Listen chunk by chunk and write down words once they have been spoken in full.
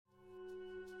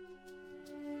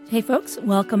Hey folks,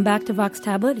 welcome back to Vox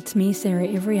Tablet. It's me, Sarah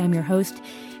Ivry. I'm your host.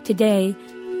 Today,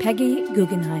 Peggy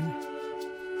Guggenheim.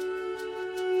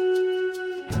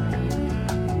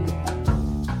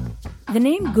 The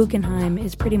name Guggenheim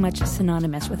is pretty much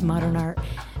synonymous with modern art.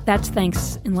 That's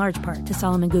thanks in large part to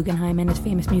Solomon Guggenheim and his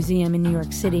famous museum in New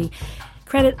York City.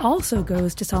 Credit also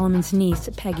goes to Solomon's niece,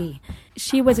 Peggy.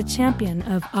 She was a champion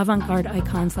of avant-garde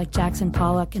icons like Jackson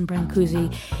Pollock and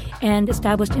Brancusi and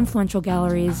established influential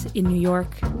galleries in New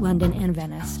York, London, and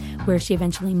Venice, where she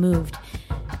eventually moved.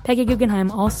 Peggy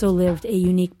Guggenheim also lived a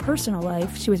unique personal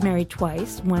life. She was married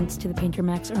twice, once to the painter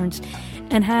Max Ernst,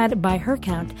 and had, by her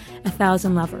count,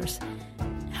 1,000 lovers.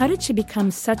 How did she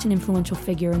become such an influential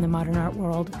figure in the modern art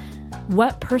world?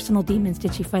 What personal demons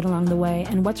did she fight along the way,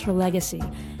 and what's her legacy?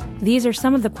 These are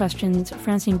some of the questions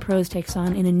Francine Prose takes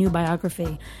on in a new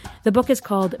biography. The book is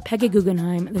called Peggy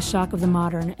Guggenheim, The Shock of the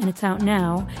Modern, and it's out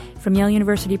now from Yale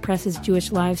University Press's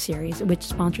Jewish Live series, which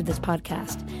sponsored this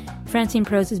podcast. Francine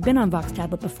Prose has been on Vox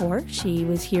Tablet before. She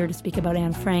was here to speak about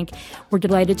Anne Frank. We're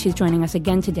delighted she's joining us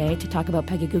again today to talk about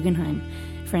Peggy Guggenheim.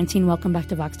 Francine, welcome back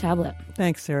to Vox Tablet.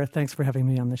 Thanks, Sarah. Thanks for having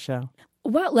me on the show.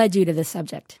 What led you to this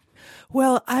subject?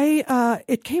 Well,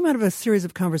 it came out of a series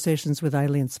of conversations with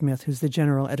Eileen Smith, who's the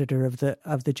general editor of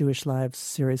the Jewish Lives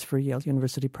series for Yale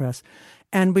University Press,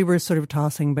 and we were sort of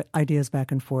tossing ideas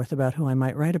back and forth about who I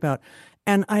might write about.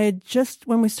 And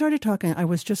when we started talking, I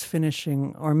was just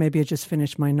finishing, or maybe I just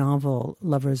finished my novel,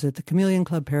 Lovers at the Chameleon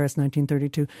Club, Paris,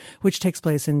 1932, which takes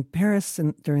place in Paris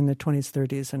during the 20s,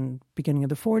 30s, and beginning of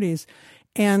the 40s.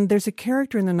 And there's a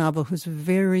character in the novel who's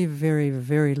very, very,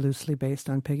 very loosely based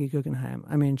on Peggy Guggenheim.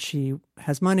 I mean, she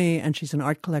has money and she's an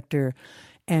art collector,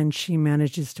 and she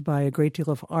manages to buy a great deal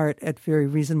of art at very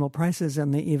reasonable prices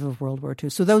on the eve of World War II.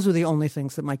 So those were the only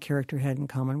things that my character had in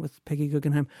common with Peggy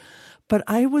Guggenheim. But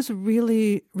I was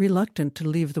really reluctant to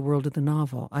leave the world of the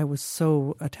novel. I was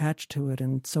so attached to it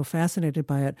and so fascinated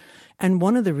by it. And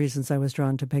one of the reasons I was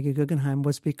drawn to Peggy Guggenheim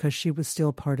was because she was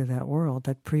still part of that world,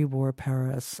 that pre-war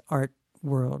Paris art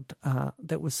world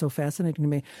that was so fascinating to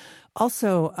me.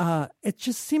 Also, it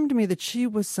just seemed to me that she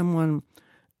was someone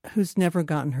who's never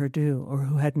gotten her due, or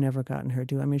who had never gotten her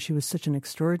due. I mean, she was such an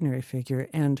extraordinary figure,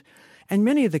 and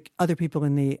many of the other people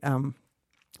in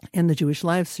the Jewish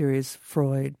Lives series,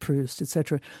 Freud, Proust,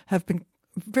 etc., have been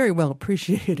very well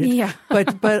appreciated. Yeah.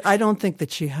 but I don't think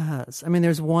that she has. I mean,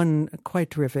 there's one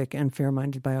quite terrific and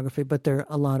fair-minded biography, but there are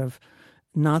a lot of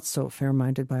not so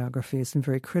fair-minded biographies and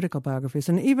very critical biographies.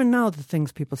 And even now, the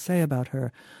things people say about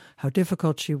her, how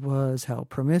difficult she was, how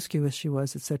promiscuous she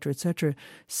was, et cetera,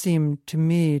 seem to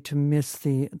me to miss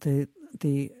the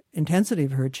intensity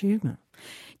of her achievement.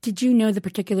 Did you know the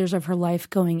particulars of her life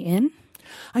going in?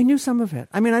 I knew some of it.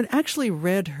 I mean, I'd actually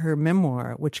read her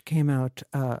memoir, which came out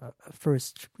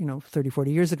first, 30,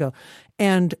 40 years ago,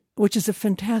 and which is a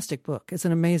fantastic book. It's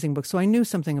an amazing book. So I knew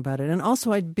something about it. And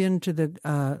also I'd been to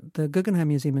the Guggenheim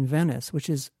Museum in Venice, which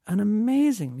is an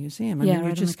amazing museum. I mean,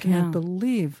 you just can't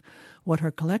believe what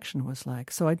her collection was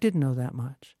like. So I did know that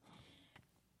much.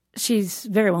 She's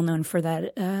very well known for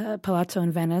that palazzo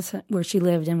in Venice where she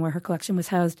lived and where her collection was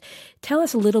housed. Tell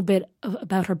us a little bit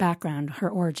about her background, her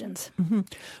origins. Mm-hmm.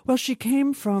 Well, she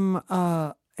came from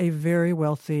a very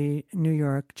wealthy New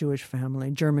York Jewish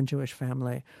family, German Jewish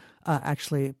family.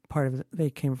 Actually,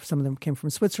 some of them came from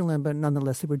Switzerland, but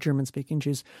nonetheless, they were German-speaking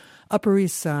Jews. Upper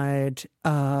East Side,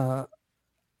 the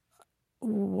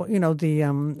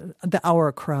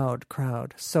Our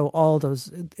crowd. So all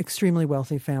those extremely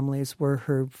wealthy families were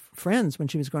her friends when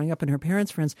she was growing up, and her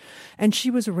parents' friends. And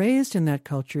she was raised in that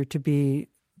culture to be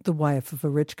the wife of a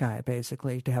rich guy,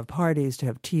 basically, to have parties, to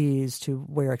have teas, to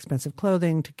wear expensive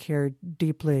clothing, to care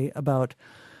deeply about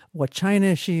what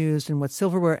china she used and what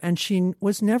silverware. And she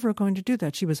was never going to do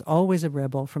that. She was always a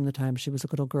rebel from the time she was a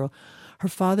little girl. Her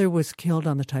father was killed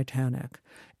on the Titanic,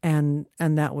 and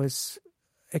that was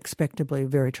expectably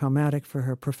very traumatic for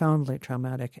her, profoundly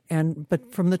traumatic.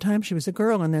 But from the time she was a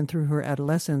girl and then through her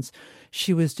adolescence,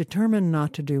 she was determined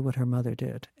not to do what her mother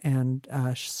did. And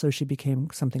so she became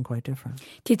something quite different.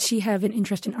 Did she have an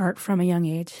interest in art from a young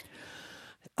age?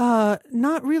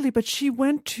 Not really, but she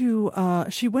went to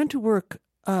work.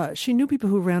 She knew people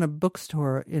who ran a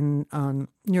bookstore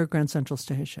near Grand Central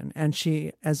Station, and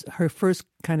she, as her first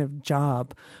kind of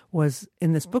job, was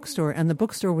in this bookstore, and the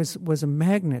bookstore was a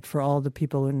magnet for all the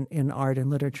people in art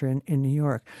and literature in New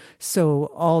York.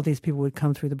 So all these people would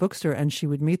come through the bookstore, and she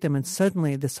would meet them, and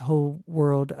suddenly this whole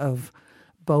world of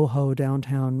boho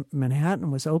downtown Manhattan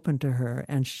was open to her,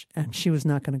 and she was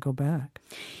not going to go back.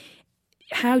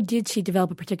 How did she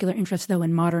develop a particular interest, though,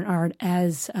 in modern art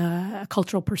as a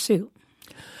cultural pursuit?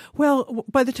 Well,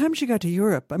 by the time she got to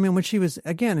Europe, I mean, when she was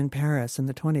again in Paris in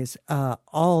the 1920s,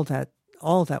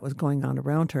 all that was going on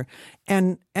around her,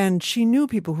 and she knew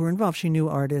people who were involved. She knew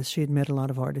artists. She had met a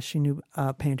lot of artists. She knew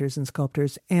painters and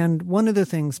sculptors. And one of the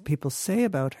things people say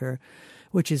about her,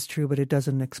 which is true, but it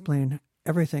doesn't explain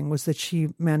everything, was that she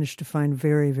managed to find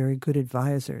very, very good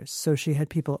advisors. So she had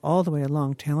people all the way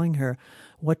along telling her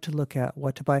what to look at,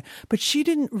 what to buy. But she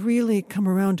didn't really come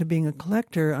around to being a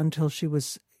collector until she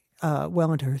was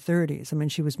well into her 30s. I mean,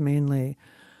 she was mainly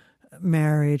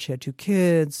married. She had 2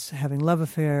 kids, having love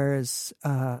affairs,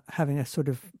 having a sort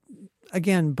of,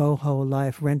 again, boho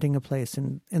life, renting a place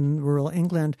in rural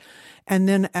England. And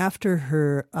then after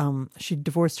her, she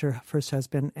divorced her first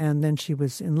husband, and then she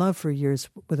was in love for years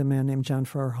with a man named John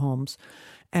Farrar Holmes.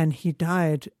 And he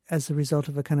died as a result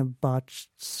of a kind of botched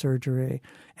surgery.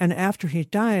 And after he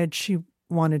died, she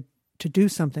wanted to do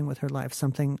something with her life,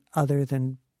 something other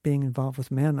than being involved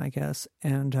with men, I guess,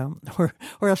 and or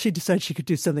else she decided she could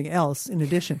do something else in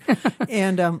addition,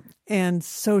 and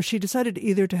so she decided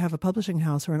either to have a publishing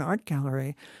house or an art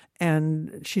gallery,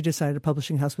 and she decided a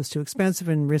publishing house was too expensive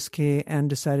and risky, and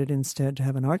decided instead to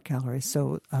have an art gallery.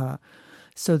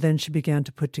 So then she began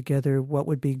to put together what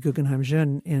would be Guggenheim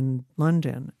Jeune in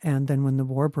London. And then when the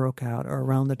war broke out, or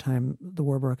around the time the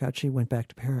war broke out, she went back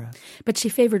to Paris. But she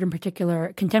favored in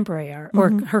particular contemporary art,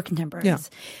 or her contemporaries. Yeah.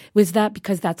 Was that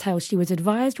because that's how she was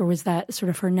advised, or was that sort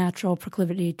of her natural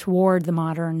proclivity toward the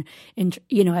modern,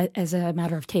 as a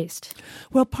matter of taste?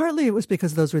 Well, partly it was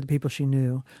because those were the people she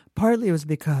knew. Partly it was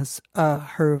because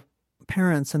her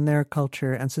parents and their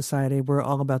culture and society were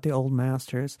all about the old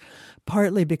masters,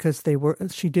 partly because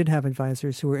she did have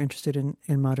advisors who were interested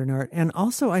in modern art. And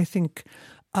also, I think,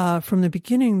 from the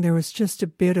beginning, there was just a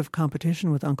bit of competition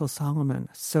with Uncle Solomon.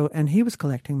 And he was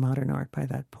collecting modern art by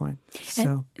that point.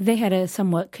 So and they had a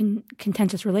somewhat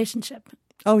contentious relationship.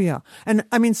 Oh, yeah. And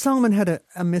I mean, Solomon had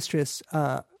a mistress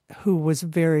who was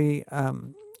very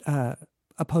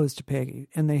opposed to Peggy,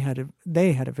 and they had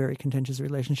a very contentious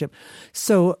relationship.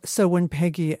 So when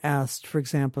Peggy asked, for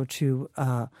example, to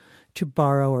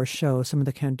borrow or show some of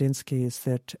the Kandinskys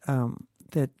that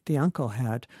the uncle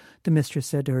had, the mistress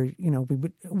said to her,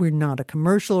 we're not a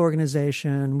commercial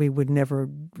organization. We would never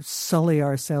sully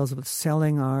ourselves with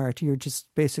selling art. You're just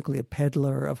basically a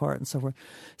peddler of art and so forth.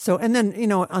 So, and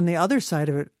then, on the other side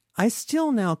of it, I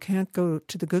still now can't go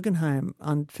to the Guggenheim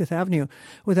on Fifth Avenue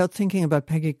without thinking about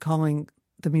Peggy calling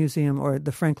the museum or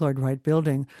the Frank Lloyd Wright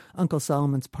building Uncle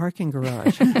Solomon's parking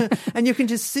garage. And you can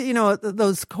just see,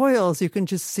 those coils, you can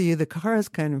just see the cars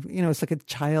kind of, it's like a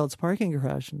child's parking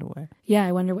garage in a way. Yeah,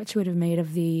 I wonder what she would have made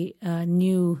of the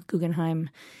new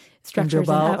Guggenheim structures.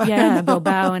 Bilbao.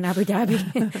 Bilbao and Abu Dhabi.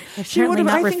 I think she would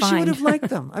have liked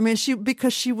them. I mean,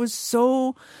 because she was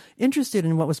so interested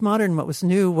in what was modern, what was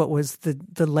new, what was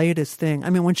the latest thing. I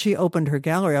mean, when she opened her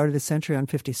gallery Art of the Century on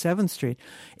 57th Street,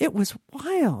 it was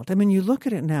wild. I mean, you look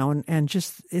at it now and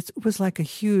just it was like a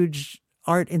huge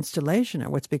art installation,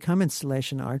 or what's become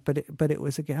installation art, but it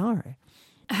was a gallery.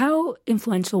 How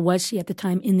influential was she at the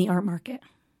time in the art market?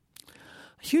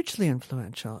 Hugely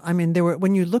influential. I mean,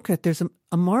 when you look at, there's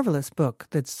a marvelous book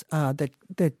that's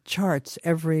that charts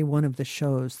every one of the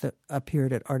shows that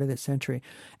appeared at Art of the Century,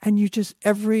 and you just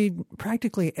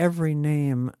practically every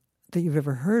name that you've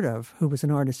ever heard of who was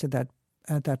an artist at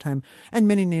that time, and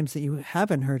many names that you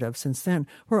haven't heard of since then,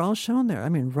 were all shown there. I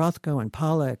mean, Rothko and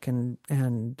Pollock and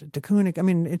de Kooning. I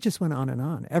mean, it just went on and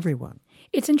on. Everyone.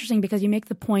 It's interesting because you make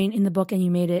the point in the book, and you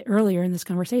made it earlier in this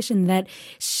conversation, that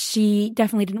she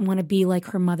definitely didn't want to be like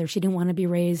her mother. She didn't want to be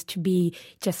raised to be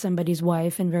just somebody's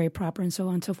wife and very proper and so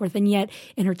on and so forth. And yet,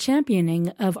 in her championing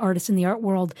of artists in the art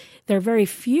world, there are very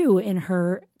few in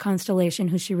her constellation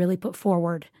who she really put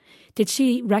forward. Did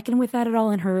she reckon with that at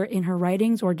all in her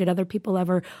writings, or did other people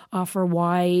ever offer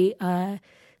why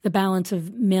the balance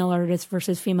of male artists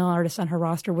versus female artists on her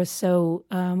roster was so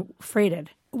freighted?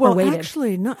 Well,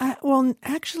 actually, no.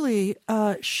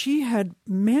 She had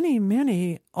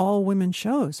many all-women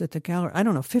shows at the gallery. I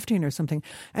don't know, 15 or something.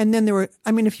 And then there were,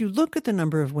 I mean, if you look at the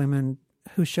number of women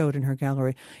who showed in her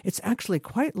gallery, it's actually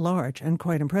quite large and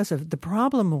quite impressive. The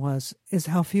problem is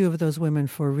how few of those women,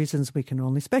 for reasons we can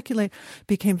only speculate,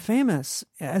 became famous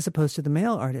as opposed to the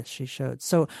male artists she showed.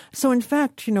 So in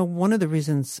fact, one of the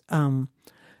reasons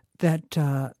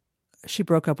that she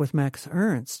broke up with Max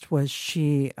Ernst was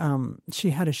she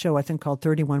had a show, I think, called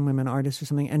 31 Women Artists or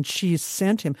something, and she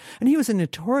sent him, and he was a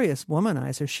notorious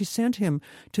womanizer. She sent him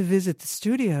to visit the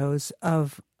studios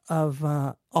of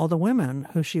all the women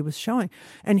who she was showing.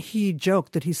 And he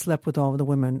joked that he slept with all of the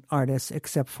women artists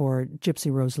except for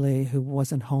Gypsy Rose Lee, who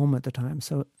wasn't home at the time,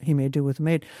 so he made do with a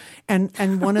maid.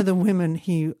 And one of the women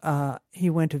he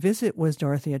went to visit was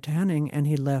Dorothea Tanning, and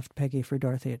he left Peggy for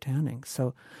Dorothea Tanning.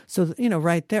 So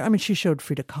right there, I mean, she showed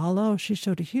Frida Kahlo. She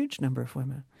showed a huge number of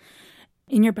women.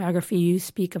 In your biography, you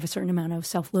speak of a certain amount of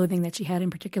self-loathing that she had. In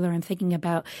particular, I'm thinking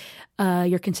about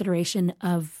your consideration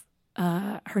of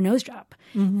her nose job.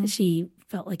 Mm-hmm. She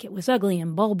felt like it was ugly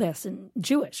and bulbous and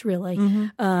Jewish, really.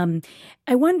 Mm-hmm.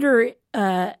 I wonder,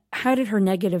 how did her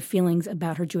negative feelings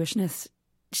about her Jewishness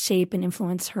shape and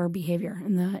influence her behavior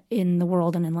in the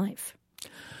world and in life?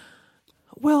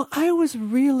 Well, I was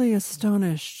really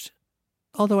astonished,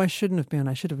 although I shouldn't have been.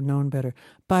 I should have known better,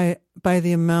 by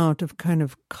the amount of kind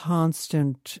of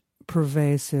constant,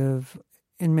 pervasive,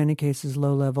 in many cases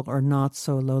low-level or not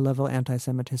so low-level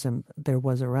anti-Semitism there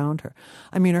was around her.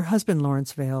 I mean, her husband,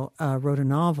 Lawrence Vale, wrote a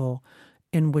novel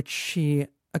in which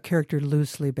a character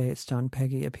loosely based on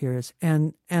Peggy appears,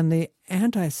 and the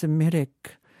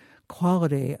anti-Semitic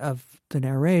quality of the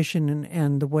narration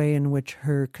and the way in which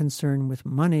her concern with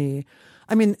money,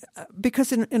 I mean,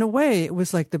 because in a way it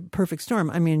was like the perfect storm.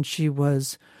 I mean, she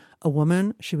was a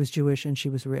woman, she was Jewish, and she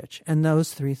was rich. And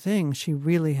those three things she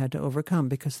really had to overcome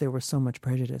because there was so much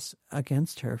prejudice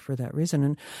against her for that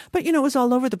reason. But it was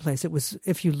all over the place. It was,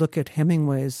 if you look at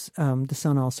Hemingway's The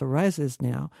Sun Also Rises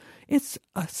now, it's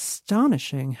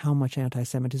astonishing how much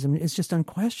anti-Semitism is just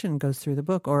unquestioned goes through the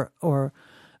book. Or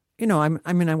when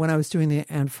I was doing the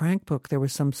Anne Frank book, there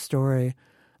was some story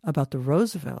about the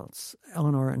Roosevelts,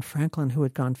 Eleanor and Franklin, who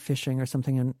had gone fishing or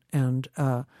something, and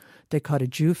they caught a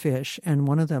Jewfish, and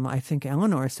one of them, I think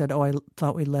Eleanor, said, "Oh, I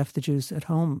thought we left the Jews at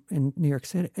home in New York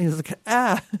City." And it was like,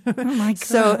 oh my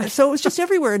God. So it was just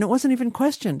everywhere, and it wasn't even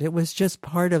questioned. It was just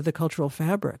part of the cultural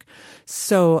fabric.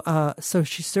 So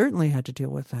she certainly had to deal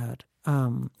with that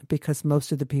because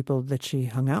most of the people that she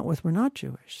hung out with were not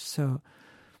Jewish. So,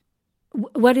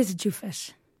 what is a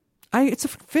Jewfish? It's a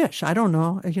fish. I don't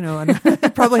know.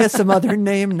 It probably has some other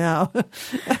name now.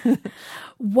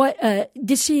 What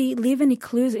did she leave any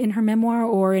clues in her memoir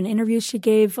or in interviews she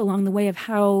gave along the way of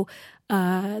how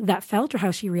that felt, or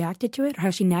how she reacted to it, or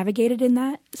how she navigated in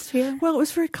that sphere? Well, it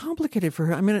was very complicated for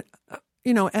her. I mean,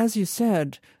 as you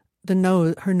said,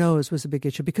 her nose was a big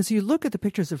issue because you look at the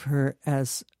pictures of her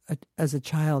as a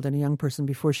child and a young person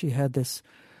before she had this,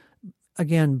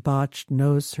 again, botched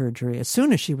nose surgery. As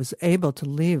soon as she was able to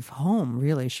leave home,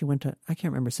 really, she went to, I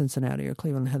can't remember, Cincinnati or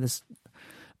Cleveland, had this,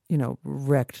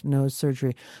 wrecked nose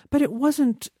surgery. But it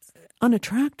wasn't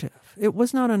unattractive. It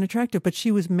was not unattractive, but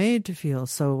she was made to feel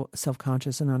so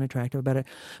self-conscious and unattractive about it.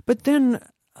 But then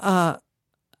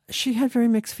she had very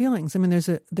mixed feelings. I mean,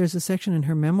 there's a section in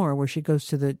her memoir where she goes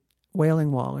to the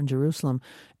Wailing Wall in Jerusalem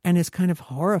and is kind of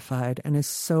horrified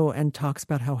and talks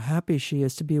about how happy she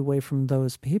is to be away from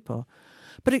those people.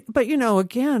 But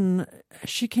again,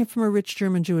 she came from a rich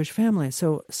German Jewish family.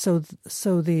 So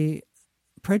the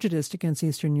prejudice against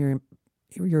Eastern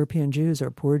European Jews or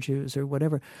poor Jews or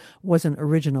whatever wasn't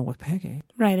original with Peggy.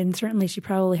 Right, and certainly she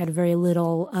probably had very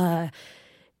little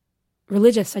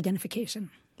religious identification.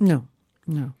 No.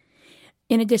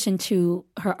 In addition to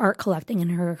her art collecting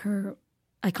and her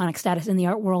iconic status in the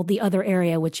art world, the other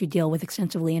area which you deal with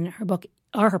extensively in her book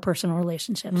are her personal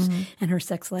relationships and her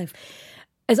sex life.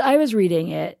 As I was reading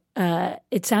it,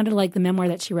 it sounded like the memoir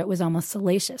that she wrote was almost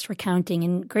salacious, recounting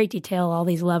in great detail all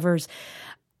these lovers.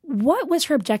 What was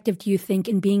her objective, do you think,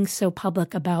 in being so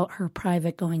public about her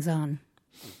private goings-on?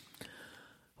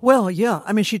 Well, yeah.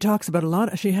 I mean, she talks about a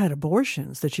lot. She had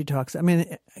abortions that she talks. I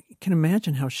mean, I can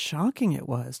imagine how shocking it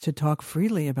was to talk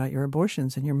freely about your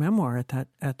abortions in your memoir at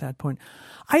that point.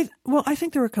 I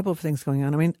think there were a couple of things going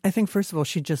on. I mean, I think, first of all,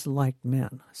 she just liked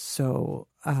men. So,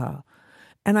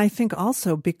 and I think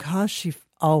also because she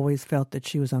always felt that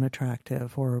she was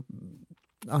unattractive or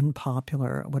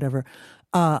unpopular or whatever,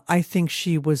 I think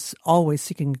she was always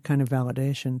seeking kind of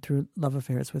validation through love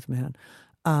affairs with men.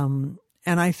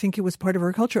 And I think it was part of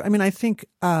her culture. I mean, I think,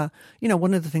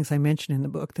 one of the things I mentioned in the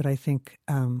book that I think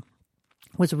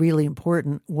was really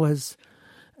important was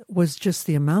just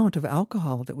the amount of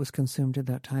alcohol that was consumed at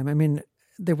that time. I mean,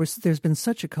 there's been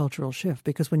such a cultural shift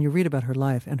because when you read about her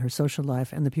life and her social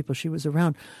life and the people she was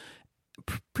around,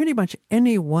 pretty much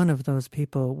any one of those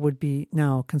people would be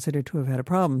now considered to have had a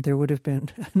problem. There would have been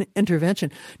an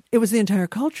intervention. It was the entire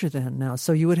culture then now.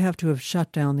 So you would have to have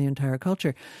shut down the entire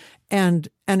culture. And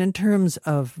in terms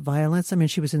of violence, I mean,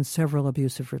 she was in several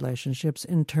abusive relationships.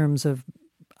 In terms of,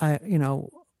 I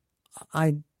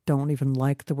don't even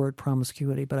like the word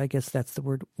promiscuity, but I guess that's the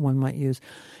word one might use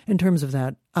in terms of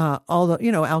that. Although,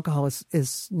 alcohol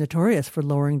is notorious for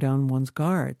lowering down one's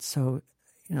guard. So,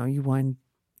 you wind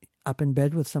up in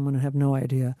bed with someone and have no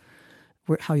idea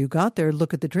how you got there.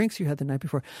 Look at the drinks you had the night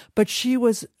before. But she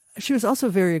was also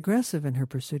very aggressive in her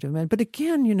pursuit of men. But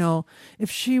again,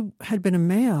 if she had been a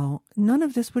male, none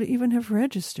of this would even have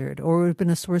registered, or would have been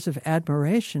a source of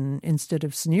admiration instead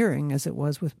of sneering, as it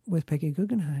was with Peggy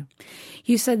Guggenheim.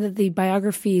 You said that the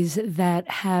biographies that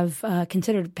have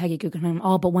considered Peggy Guggenheim,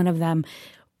 all but one of them,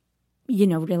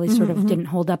 really sort of didn't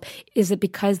hold up. Is it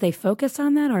because they focus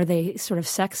on that? Are they sort of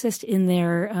sexist in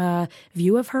their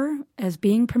view of her as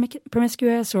being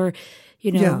promiscuous, or,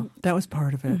 Yeah, that was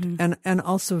part of it. And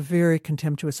also very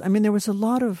contemptuous. I mean, there was a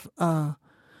lot of,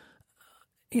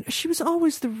 she was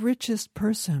always the richest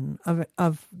person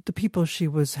of the people she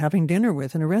was having dinner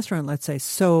with in a restaurant, let's say.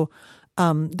 So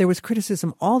there was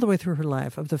criticism all the way through her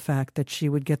life of the fact that she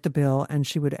would get the bill and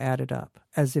she would add it up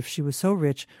as if she was so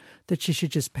rich that she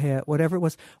should just pay it, whatever it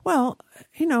was. Well,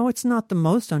 it's not the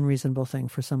most unreasonable thing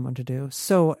for someone to do.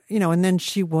 So, and then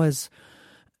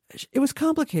it was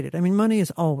complicated. I mean, money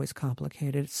is always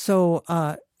complicated. So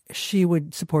she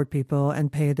would support people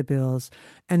and pay the bills.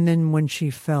 And then when she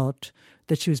felt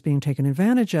that she was being taken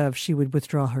advantage of, she would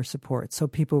withdraw her support. So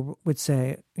people would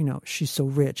say, she's so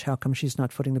rich, how come she's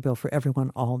not footing the bill for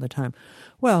everyone all the time?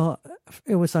 Well,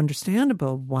 it was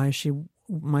understandable why she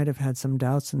might have had some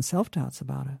doubts and self-doubts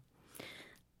about it.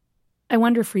 I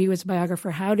wonder, for you as a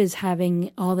biographer, how does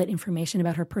having all that information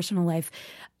about her personal life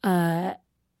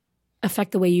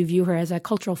affect the way you view her as a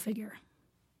cultural figure?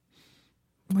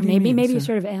 Maybe you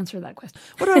sort of answer that question.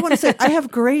 What do I want to say? I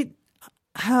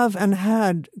have and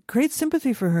had great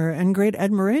sympathy for her and great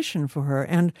admiration for her.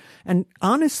 And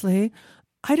honestly,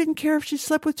 I didn't care if she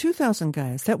slept with 2,000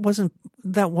 guys. That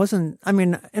wasn't, I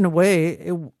mean, in a way,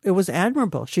 it was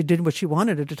admirable. She did what she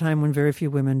wanted at a time when very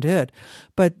few women did.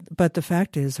 But the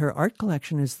fact is, her art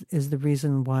collection is the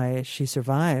reason why she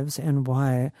survives and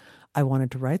why I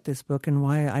wanted to write this book and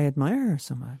why I admire her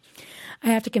so much. I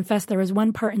have to confess, there was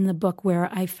one part in the book where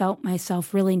I felt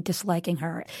myself really disliking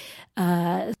her.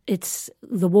 It's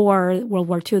the war, World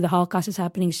War II, the Holocaust is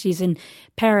happening. She's in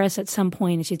Paris at some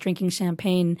point and she's drinking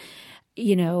champagne,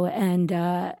 and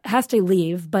has to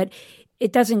leave. But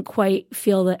it doesn't quite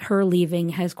feel that her leaving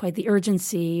has quite the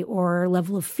urgency or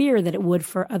level of fear that it would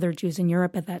for other Jews in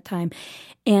Europe at that time.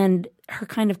 And her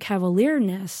kind of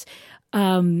cavalierness,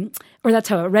 or that's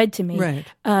how it read to me,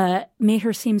 right, made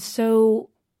her seem so,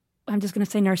 I'm just going to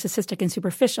say, narcissistic and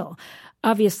superficial.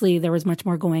 Obviously, there was much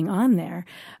more going on there.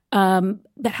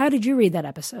 But how did you read that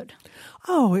episode?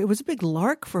 Oh, it was a big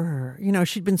lark for her.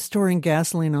 She'd been storing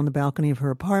gasoline on the balcony of her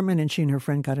apartment, and she and her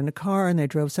friend got in a car and they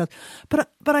drove south. But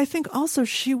I think also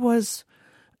she was,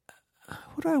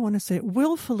 what do I want to say,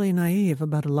 willfully naive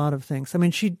about a lot of things. I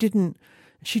mean,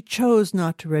 she chose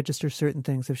not to register certain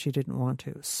things if she didn't want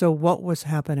to. So what was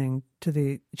happening to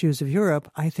the Jews of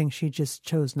Europe, I think she just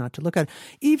chose not to look at.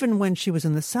 Even when she was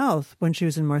in the South, when she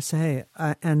was in Marseille,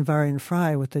 and Varian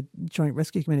Fry with the Joint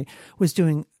Rescue Committee was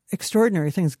doing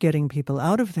extraordinary things, getting people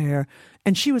out of there,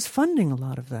 and she was funding a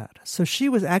lot of that. So she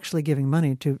was actually giving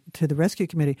money to the Rescue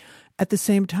Committee. At the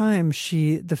same time,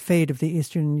 the fate of the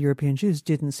Eastern European Jews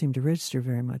didn't seem to register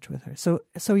very much with her. So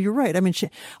you're right. I mean, she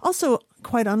also,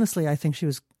 quite honestly, I think she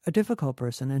was a difficult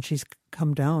person, and she's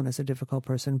come down as a difficult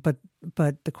person. But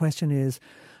the question is,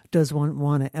 does one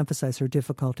want to emphasize her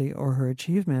difficulty or her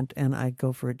achievement? And I'd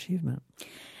go for achievement.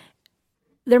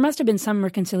 There must have been some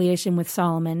reconciliation with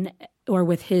Solomon or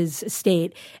with his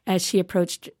estate as she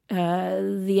approached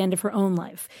the end of her own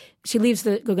life. She leaves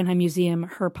the Guggenheim Museum,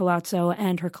 her palazzo,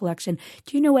 and her collection.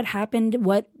 Do you know what happened,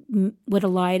 what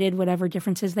elided whatever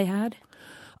differences they had?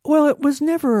 Well, it was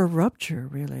never a rupture,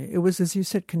 really. It was, as you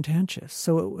said, contentious.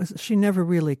 So she never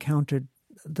really counted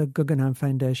the Guggenheim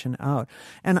Foundation out.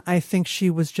 And I think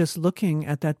she was just looking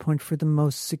at that point for the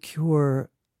most secure.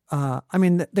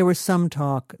 There was some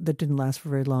talk that didn't last for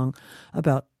very long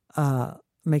about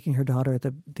making her daughter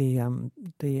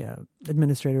the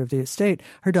administrator of the estate.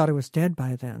 Her daughter was dead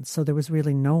by then, so there was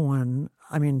really no one.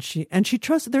 I mean, she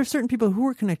trusted. There are certain people who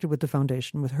were connected with the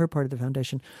foundation, with her part of the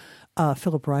foundation.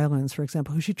 Philip Rylands, for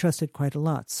example, who she trusted quite a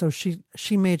lot. So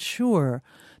she made sure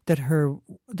that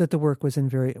the work was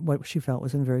what she felt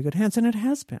was in very good hands, and it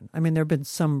has been. I mean, there have been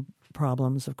some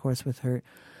problems, of course, with her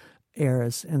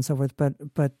heirs and so forth,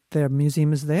 but the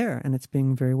museum is there and it's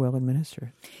being very well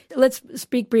administered. Let's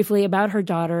speak briefly about her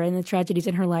daughter and the tragedies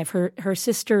in her life. Her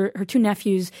sister, her two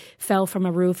nephews fell from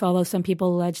a roof, although some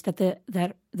people allege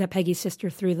that Peggy's sister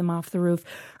threw them off the roof.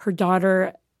 Her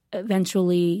daughter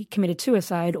eventually committed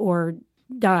suicide or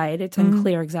died. It's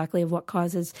unclear exactly of what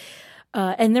causes.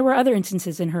 And there were other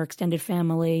instances in her extended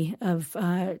family of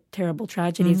terrible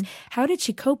tragedies. How did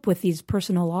she cope with these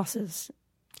personal losses?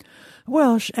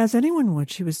 Well, as anyone would,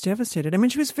 she was devastated. I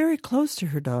mean, she was very close to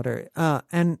her daughter,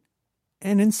 and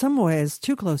in some ways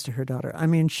too close to her daughter. I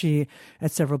mean, she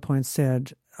at several points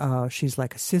said, she's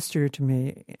like a sister to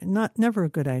me. Never a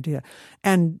good idea.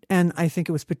 And I think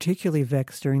it was particularly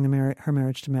vexed during her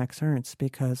marriage to Max Ernst,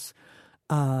 because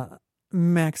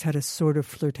Max had a sort of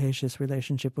flirtatious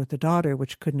relationship with the daughter,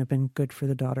 which couldn't have been good for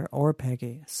the daughter or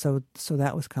Peggy. So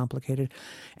that was complicated.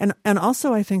 And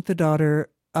also I think the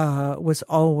daughter was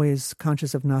always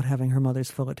conscious of not having her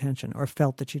mother's full attention, or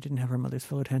felt that she didn't have her mother's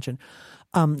full attention.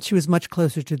 She was much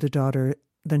closer to the daughter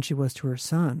than she was to her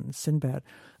son, Sinbad.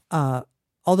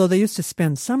 Although they used to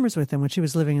spend summers with him when she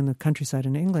was living in the countryside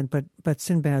in England, but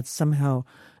Sinbad somehow,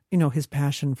 his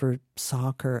passion for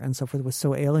soccer and so forth was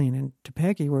so alien to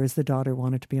Peggy, whereas the daughter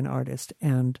wanted to be an artist.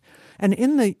 And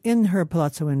in her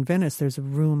palazzo in Venice, there's a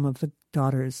room of the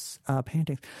daughter's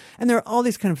paintings. And there are all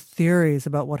these kind of theories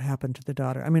about what happened to the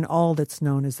daughter. I mean, all that's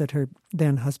known is that her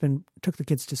then husband took the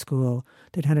kids to school.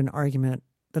 They'd had an argument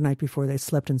the night before. They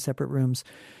slept in separate rooms.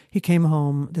 He came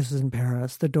home. This was in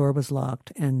Paris. The door was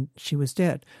locked and she was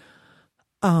dead.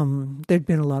 There'd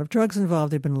been a lot of drugs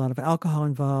involved. There'd been a lot of alcohol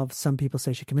involved. Some people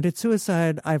say she committed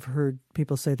suicide. I've heard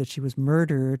people say that she was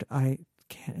murdered.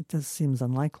 It just seems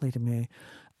unlikely to me.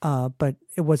 But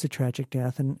it was a tragic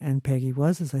death, and Peggy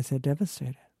was, as I said,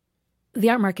 devastated. The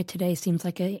art market today seems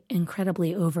like an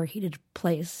incredibly overheated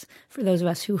place for those of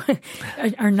us who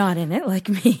are not in it, like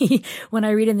me. When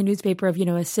I read in the newspaper of,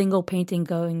 a single painting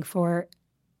going for,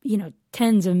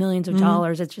 tens of millions of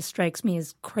dollars, it just strikes me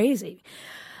as crazy.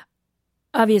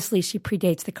 Obviously, she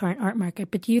predates the current art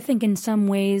market, but do you think in some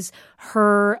ways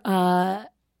her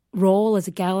role as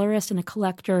a gallerist and a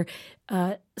collector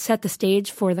set the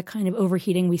stage for the kind of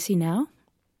overheating we see now?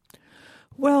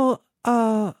 Well,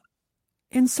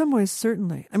 in some ways,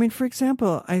 certainly. I mean, for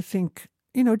example, I think,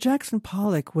 Jackson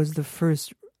Pollock was the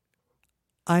first,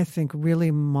 I think,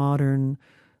 really modern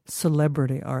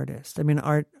celebrity artist. I mean,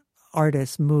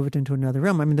 artists moved into another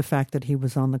realm. I mean, the fact that he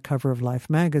was on the cover of Life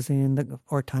magazine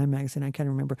or Time magazine, I can't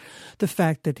remember. The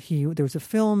fact that there was a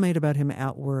film made about him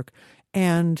at work.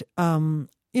 And,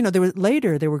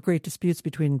 there were great disputes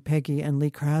between Peggy and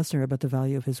Lee Krasner about the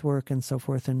value of his work and so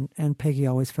forth. And Peggy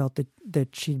always felt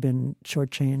that she'd been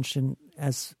shortchanged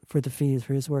as for the fees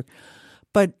for his work.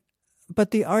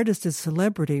 But the artist as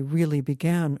celebrity really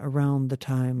began around the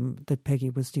time that Peggy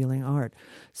was dealing art.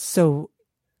 So,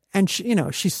 and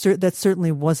that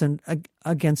certainly wasn't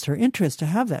against her interest to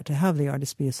have the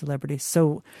artist be a celebrity.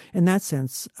 So in that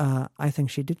sense, I think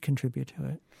she did contribute to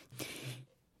it.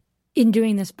 In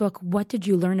doing this book, what did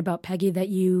you learn about Peggy that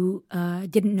you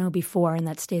didn't know before and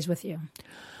that stays with you?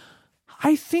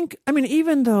 I think,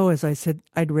 even though, as I said,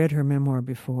 I'd read her memoir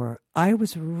before, I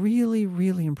was really,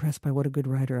 really impressed by what a good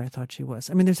writer I thought she was.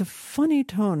 I mean, there's a funny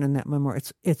tone in that memoir.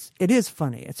 It is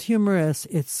funny. It's humorous.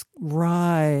 It's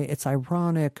wry. It's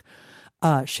ironic.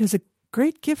 She has a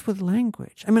great gift with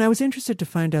language. I mean, I was interested to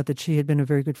find out that she had been a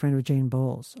very good friend of Jane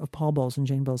Bowles, of Paul Bowles and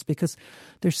Jane Bowles, because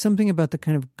there's something about the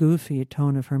kind of goofy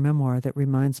tone of her memoir that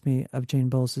reminds me of Jane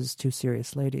Bowles's Two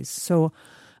Serious Ladies. So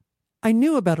I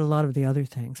knew about a lot of the other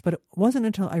things, but it wasn't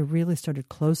until I really started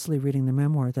closely reading the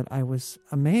memoir that I was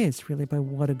amazed, really, by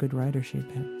what a good writer she'd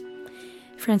been.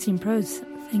 Francine Prose,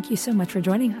 thank you so much for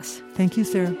joining us. Thank you,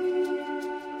 Sarah.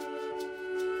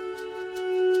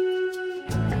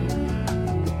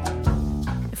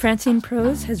 Francine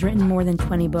Prose has written more than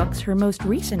 20 books. Her most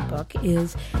recent book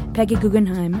is Peggy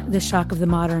Guggenheim, The Shock of the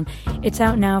Modern. It's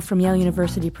out now from Yale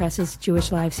University Press's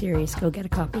Jewish Live series. Go get a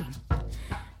copy.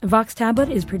 Vox Tablet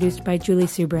is produced by Julie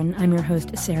Subrin. I'm your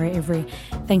host, Sarah Ivry.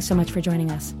 Thanks so much for joining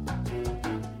us.